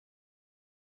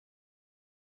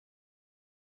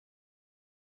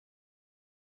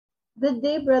Good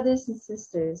day, brothers and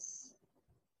sisters.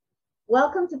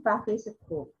 Welcome to Pathways of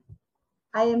Hope.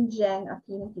 I am Jeng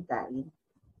Aquino Kitari.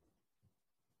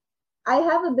 I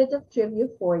have a bit of trivia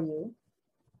for you.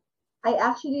 I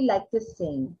actually like to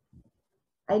sing.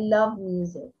 I love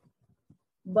music.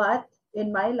 But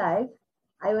in my life,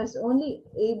 I was only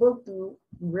able to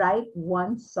write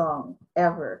one song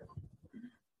ever.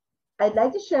 I'd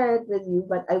like to share it with you,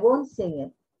 but I won't sing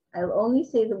it. I'll only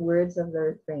say the words of the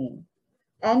refrain.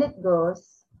 And it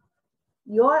goes,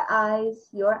 your eyes,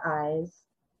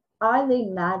 are they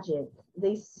magic?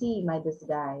 They see my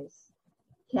disguise.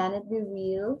 Can it be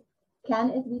real?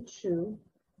 Can it be true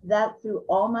that through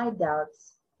all my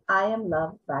doubts, I am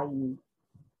loved by you?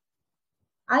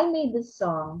 I made this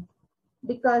song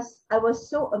because I was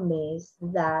so amazed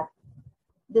that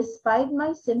despite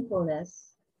my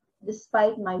sinfulness,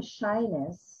 despite my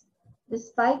shyness,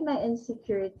 despite my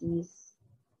insecurities,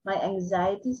 my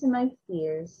anxieties and my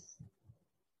fears,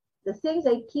 the things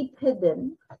I keep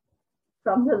hidden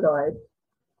from the Lord,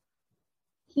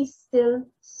 He still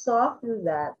saw through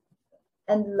that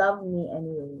and loved me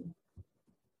anyway.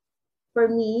 For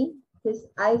me, His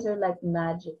eyes are like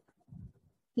magic.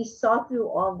 He saw through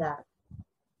all that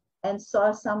and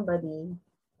saw somebody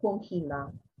whom He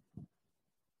loved.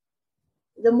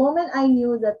 The moment I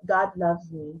knew that God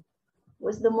loves me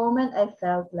was the moment I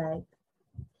felt like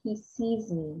He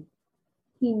sees me.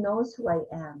 He knows who I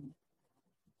am.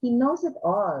 He knows it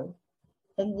all.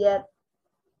 And yet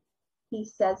He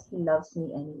says He loves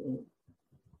me anyway.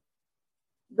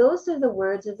 Those are the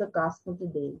words of the gospel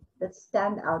today that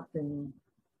stand out for me.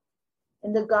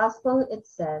 In the gospel, it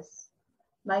says,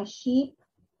 "My sheep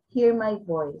hear my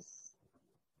voice.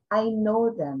 I know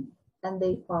them and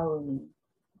they follow me."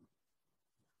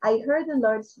 I heard the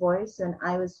Lord's voice when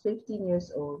I was 15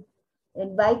 years old,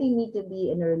 inviting me to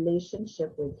be in a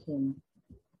relationship with Him.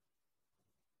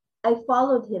 I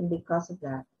followed Him because of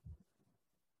that,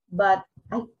 but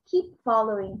I keep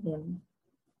following Him.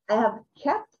 I have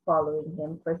kept following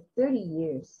Him for 30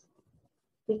 years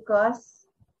because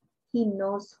He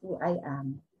knows who I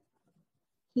am.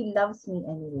 He loves me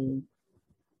anyway.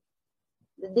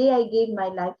 The day I gave my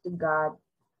life to God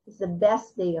is the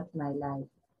best day of my life.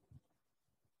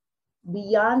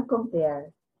 Beyond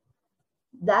compare,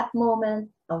 that moment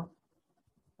of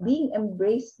being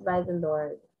embraced by the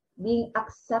Lord, being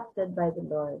accepted by the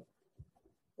Lord,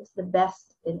 is the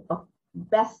best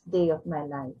day of my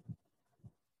life.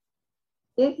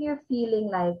 If you're feeling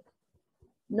like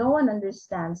no one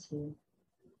understands you,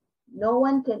 no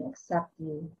one can accept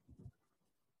you,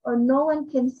 or no one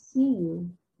can see you,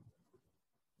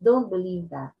 don't believe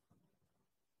that.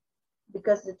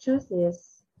 Because the truth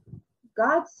is,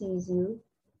 God sees you,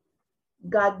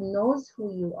 God knows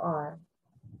who you are,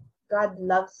 God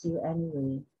loves you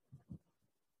anyway.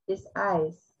 His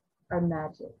eyes are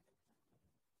magic.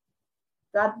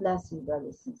 God bless you,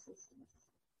 brothers and sisters.